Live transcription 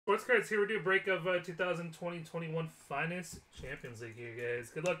Sports Cards, here we do a break of 2020-21 Finest Champions League here, guys.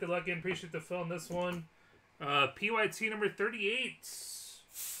 Good luck, and appreciate the fill on this one. PYT number 38.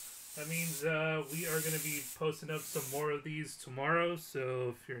 That means we are going to be posting up some more of these tomorrow,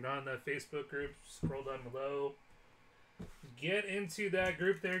 so if you're not in that Facebook group, scroll down below. Get into that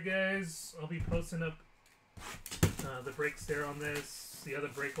group there, guys. I'll be posting up the breaks there on this. The other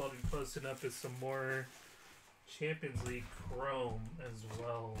break I'll be posting up is some more Champions League Chrome as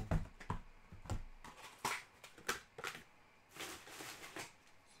well.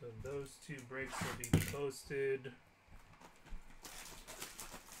 So those two breaks will be posted.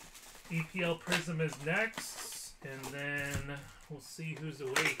 EPL Prism is next, and then we'll see who's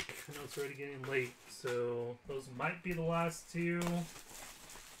awake. I know it's already getting late, so those might be the last two.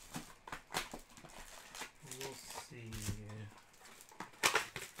 We'll see.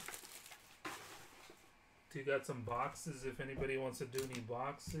 You got some boxes if anybody wants to do any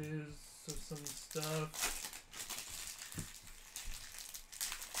boxes of some stuff.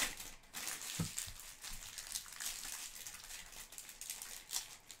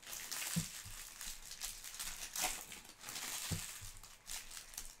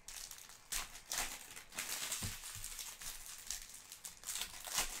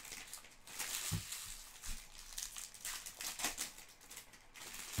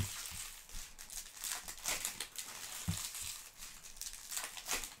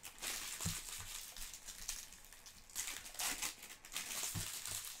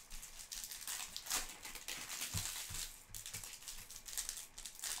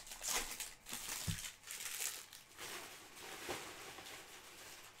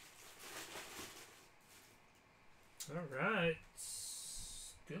 Alright.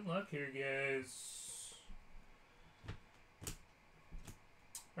 Good luck here, guys.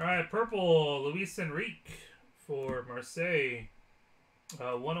 Alright, purple, Luis Enrique for Marseille.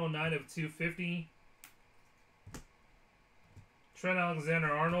 109 of 250. Trent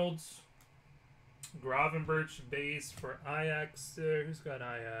Alexander-Arnold. Gravenberch base for Ajax. Who's got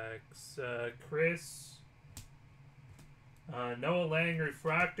Ajax? Chris. Noah Lang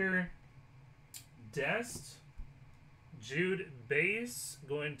refractor. Dest. Jude base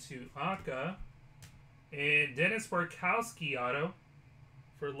going to Aka. And Dennis Barkowski auto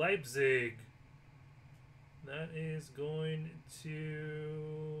for Leipzig. That is going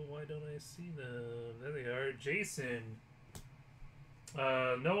to... Why don't I see them? There they are. Jason.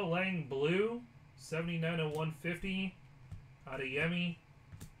 Noah Lang blue. 79 of 150. Adeyemi.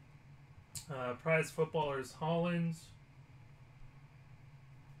 Prize footballers Holland.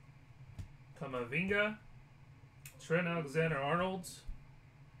 Kamavinga. Trent Alexander-Arnold.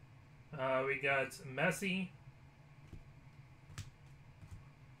 We got Messi.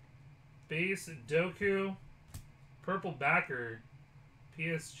 Base Doku. Purple backer.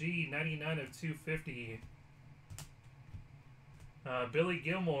 PSG 99 of 250. Billy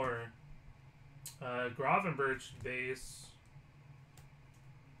Gilmore. Gravenberch base.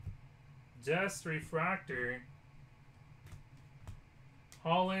 Dest refractor.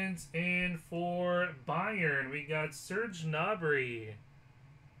 Holland, and for Bayern, we got Serge Gnabry.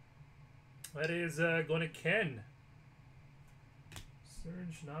 That is going to Ken.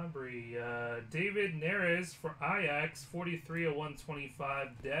 Serge Gnabry. David Neres for Ajax, 43 of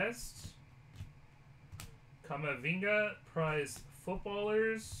 125. Dest. Kamavinga, prize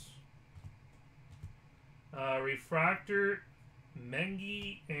footballers. Refractor,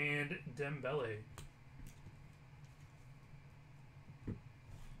 Mengi, and Dembele.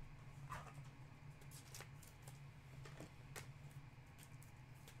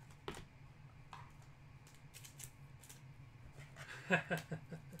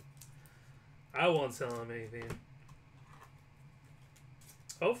 I won't tell him anything.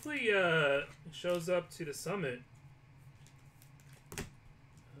 Hopefully he shows up to the summit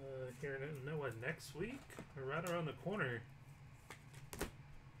here in what, next week? Or right around the corner.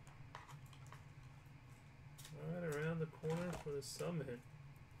 Right around the corner for the summit.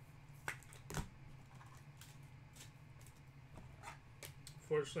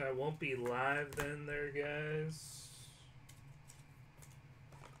 Fortunately, I won't be live then there, guys.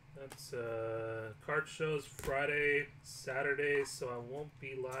 That's card shows Friday, Saturday, so I won't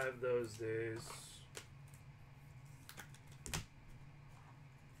be live those days.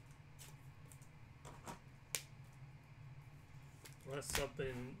 Unless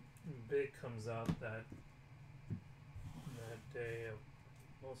something big comes out that day, I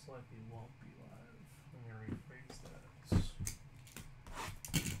most likely won't be live. Let me rephrase that.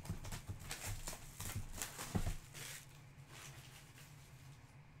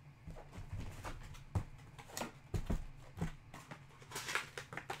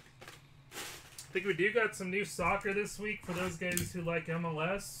 I think we do got some new soccer this week for those guys who like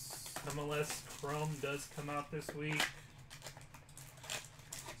MLS. MLS Chrome does come out this week.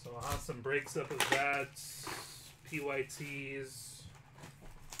 So I'll have some breaks up of that. PYTs.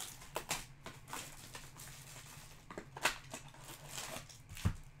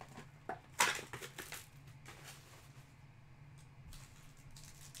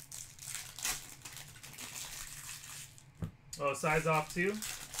 Oh, size off too?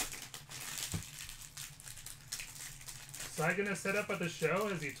 Sai gonna set up at the show,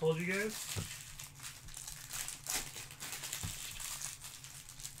 as he told you guys?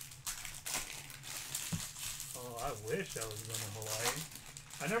 Oh, I wish I was going to Hawaii.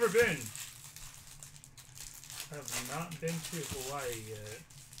 I've never been. I have not been to Hawaii yet.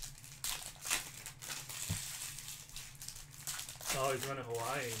 Oh, he's going to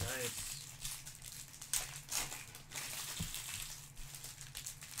Hawaii. Nice.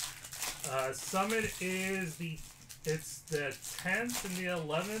 Summit is it's the 10th and the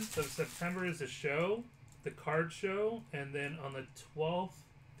 11th of September is the show, the card show, and then on the 12th,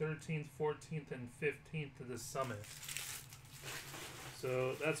 13th, 14th, and 15th of the summit.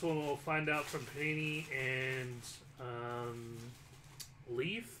 So that's when we'll find out from Panini and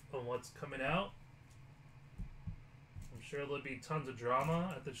Leaf on what's coming out. I'm sure there'll be tons of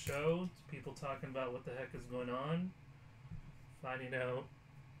drama at the show. People talking about what the heck is going on. Finding out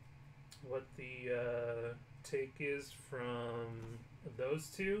what the take is from those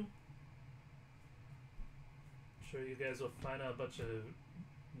two. I'm sure you guys will find out a bunch of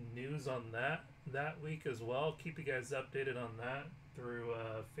news on that week as well. Keep you guys updated on that through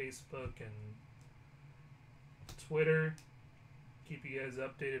Facebook and Twitter. Keep you guys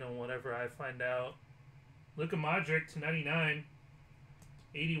updated on whatever I find out. Luka Modric to 99.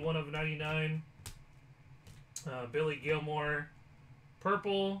 81 of 99. Billy Gilmore.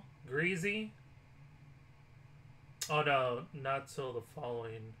 Purple. Greasy. Oh no, not till the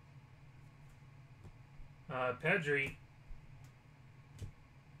following. Pedri.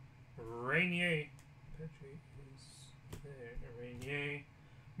 Rainier. Pedri is there. Rainier.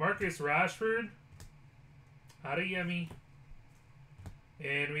 Marcus Rashford. Adeyemi.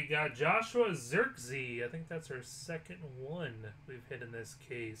 And we got Joshua Zirkzee. I think that's our second one we've hit in this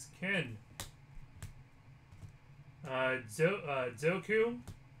case. Ken. Doku.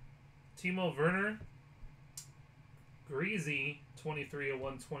 Timo Werner. Greasy, 23 of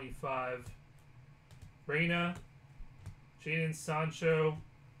 125. Reina. Jadon Sancho.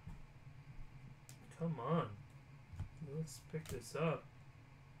 Come on. Let's pick this up.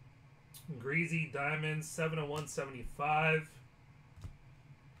 Greasy Diamonds, 7 of 175.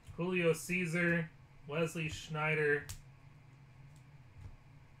 Julio Caesar. Wesley Schneider.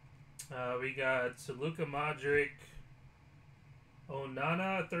 We got Luka Modric.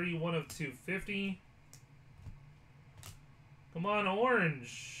 Onana, 31 of 250. Come on,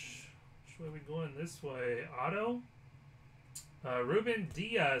 orange. Which way are we going this way? Auto? Ruben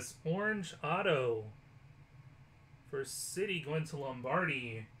Diaz, orange auto. For City, going to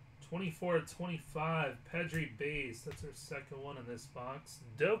Lombardi. 24 of 25. Pedri base. That's our second one in this box.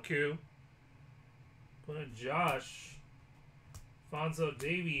 Doku. Going to Josh. Fonzo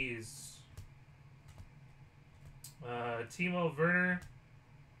Davies. Timo Werner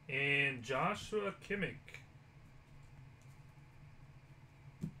and Joshua Kimmich.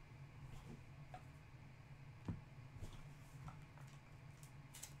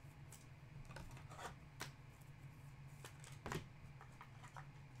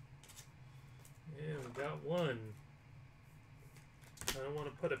 Yeah, we got one. I don't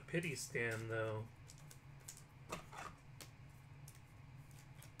want to put a pity stand though.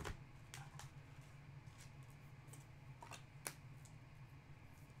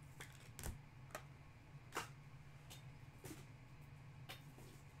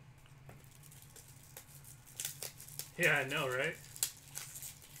 Yeah, I know, right?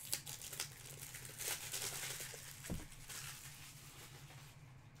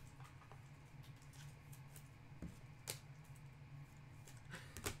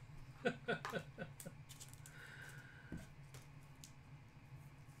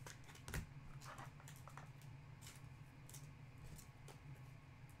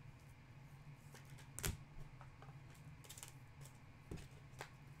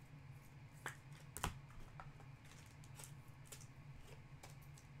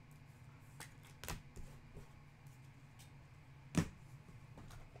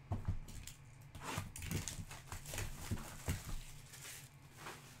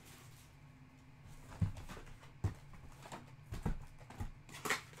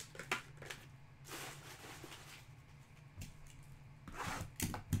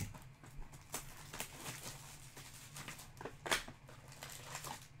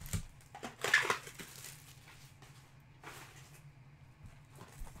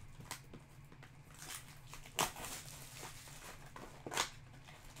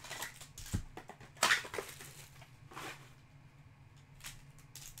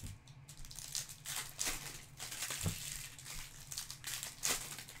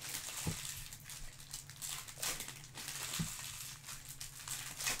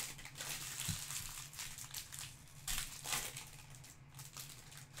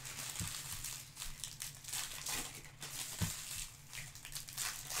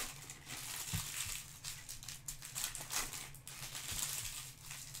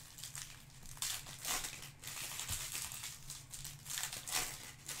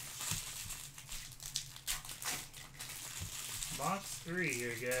 Box 3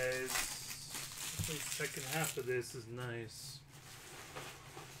 here, guys. The second half of this is nice.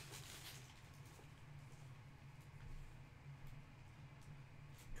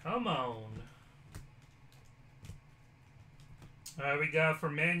 Come on. We got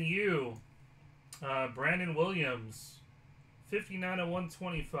for Man U, Brandon Williams,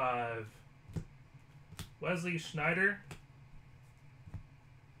 59/125. Wesley Schneider.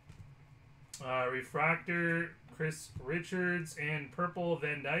 Refractor, Chris Richards, and Purple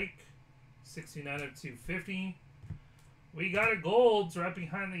Van Dyke, 69/250. We got a gold right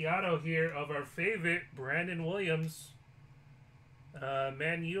behind the auto here of our favorite, Brandon Williams.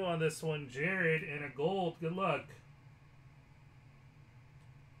 Man U on this one, Jared, and a gold. Good luck.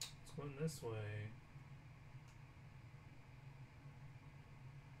 It's going this way.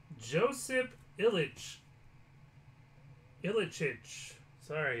 Josip Ilicic.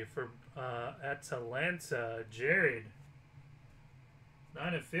 Sorry, for Atalanta. Jared.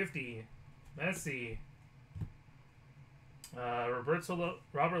 9/50. Messi. Robert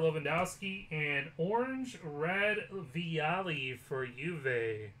Lewandowski, and orange red Vialli for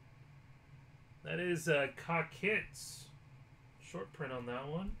Juve. That is Kakits. Short print on that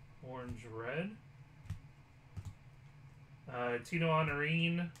one. Orange red. Tino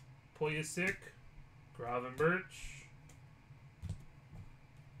Honorine, Pulisic, Gravenberch.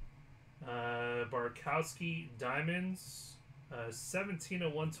 Barkowski Diamonds.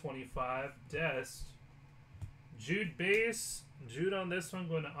 17/125. Dest. Jude base. Jude on this one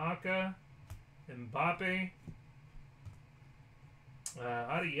going to Aka. Mbappe.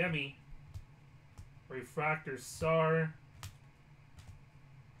 Adeyemi. Refractor Sar.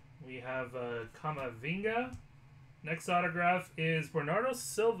 We have Kamavinga. Next autograph is Bernardo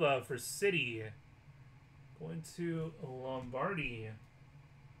Silva for City. Going to Lombardi.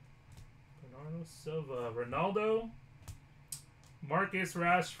 Bernardo Silva. Ronaldo. Marcus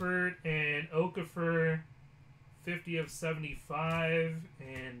Rashford and Okafor. 50/75,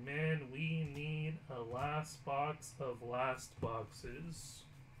 and man, we need a last box of last boxes.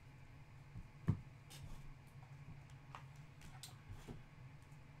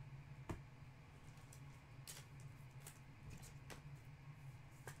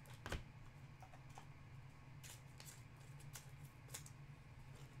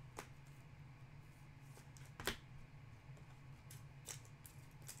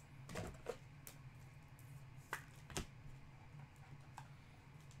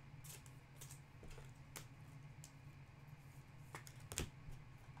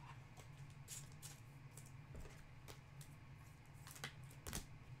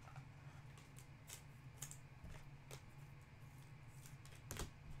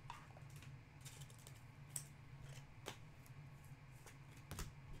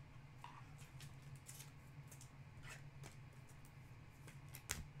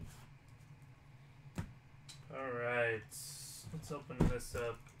 Alright, let's open this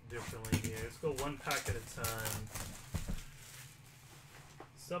up differently here. Let's go one pack at a time.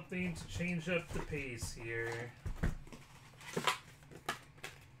 Something to change up the pace here.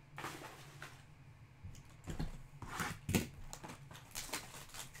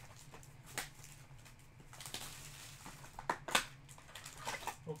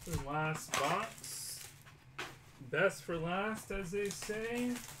 Open last box. Best for last, as they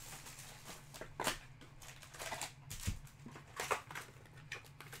say.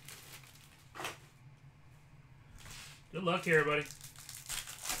 Good luck here, everybody.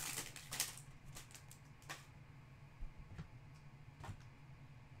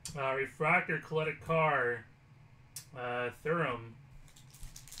 Refractor, Coletta Carr, Thuram,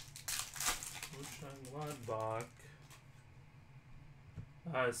 Gladbach,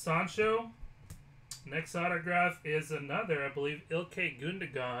 Sancho. Next autograph is another, I believe, Ilkay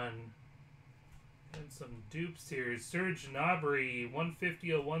Gundogan. And some dupes here. Serge Gnabry,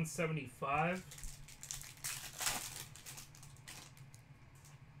 150/175.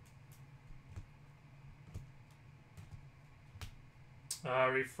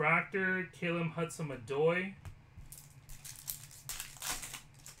 Refractor, Caleb Hudson-Odoi.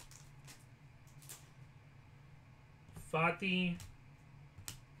 Fati,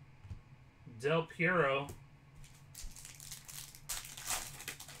 Del Piero.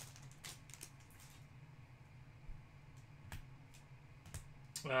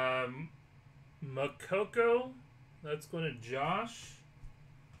 Makoko, that's going to Josh.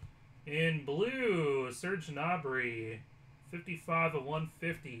 In blue, Serge Gnabry.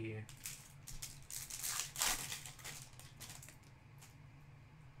 55/150.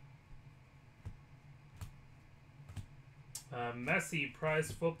 Messi,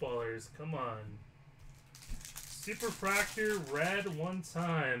 prize footballers. Come on. Superfractor red one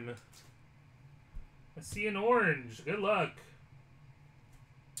time. I see an orange. Good luck.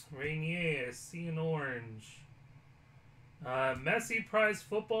 Rainier, I see an orange. Messi prize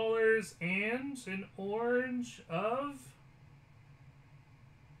footballers and an orange of...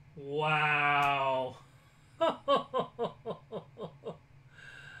 Wow.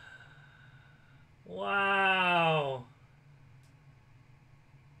 Wow.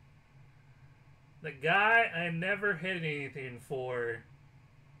 The guy I never hit anything for.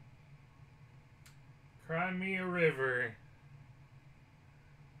 Crimea River.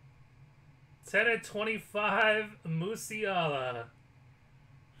 10/25 Musiala.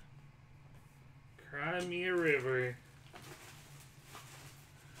 Crimea River.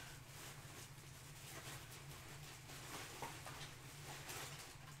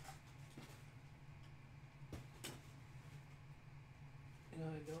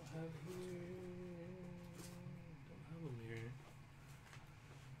 I don't have here. Don't have them here.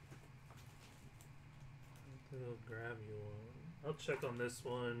 I'll grab you one. I'll check on this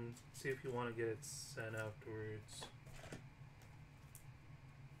one. See if you want to get it sent afterwards.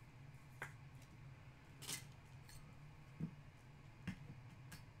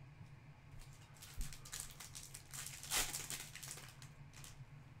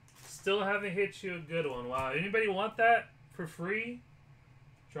 Still haven't hit you a good one. Wow. Anybody want that for free?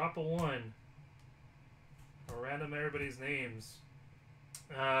 Drop a 1. Or random everybody's names.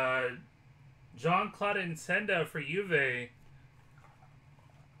 John Claude Ntenda for Juve.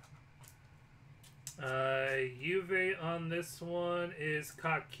 Juve on this one is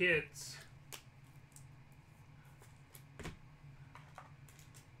Kakit.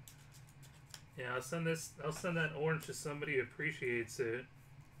 Yeah, I'll send that orange to somebody who appreciates it.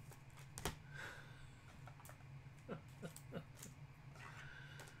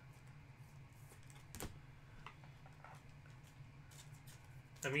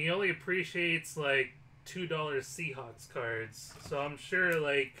 I mean, he only appreciates like $2 Seahawks cards, so I'm sure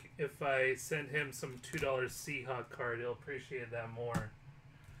like if I send him some $2 Seahawk card, he'll appreciate that more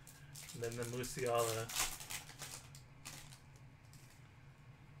than the Musiala.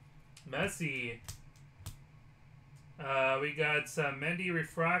 Messi. We got Mendy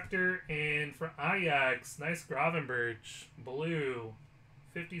Refractor, and for Ajax, nice Gravenberch, blue,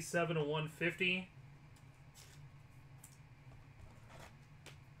 57/150.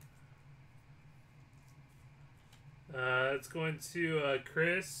 It's going to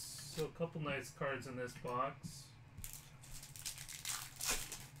Chris. So a couple nice cards in this box.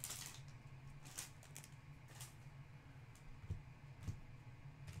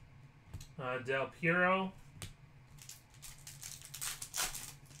 Del Piero.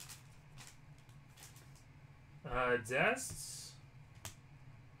 Dests.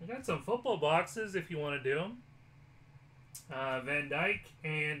 I got some football boxes if you want to do them. Van Dyke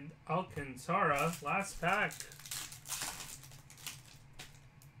and Alcantara. Last pack.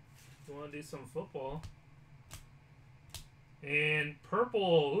 You want to do some football. And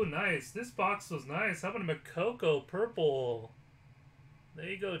purple. Ooh, nice. This box was nice. How about a Makoko purple? There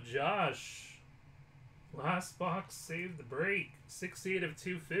you go, Josh. Last box saved the break.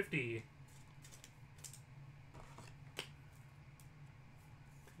 68/250.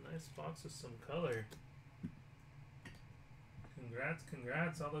 Nice box with some color. Congrats,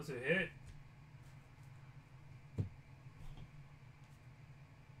 congrats, all those who hit.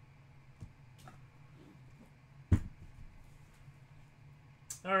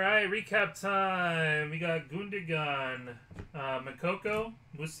 Alright, recap time. We got Gundogan, Makoko,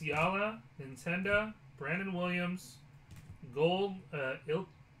 Musiala, Nintendo, Brandon Williams, Gold,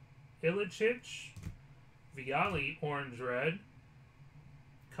 Ilicic, Viali, orange red,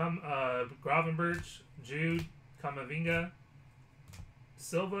 Gravenberch, Jude, Kamavinga,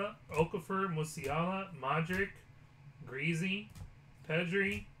 Silva, Okafor, Musiala, Modric, Greasy,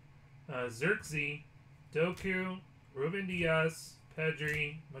 Pedri, Xerxes, Doku, Ruben Diaz,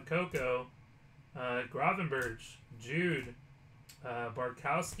 Pedri, Makoko, Gravenberch, Jude,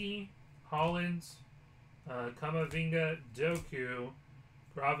 Barkowski, Holland, Kamavinga, Doku,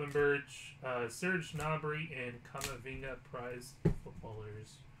 Gravenberch, Serge Gnabry, and Kamavinga prize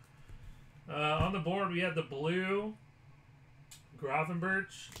footballers. On the board, we have the blue,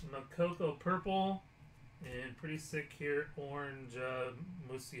 Gravenberch, Makoko purple, and pretty sick here, orange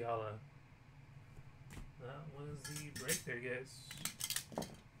Musiala. That was the break there, guys.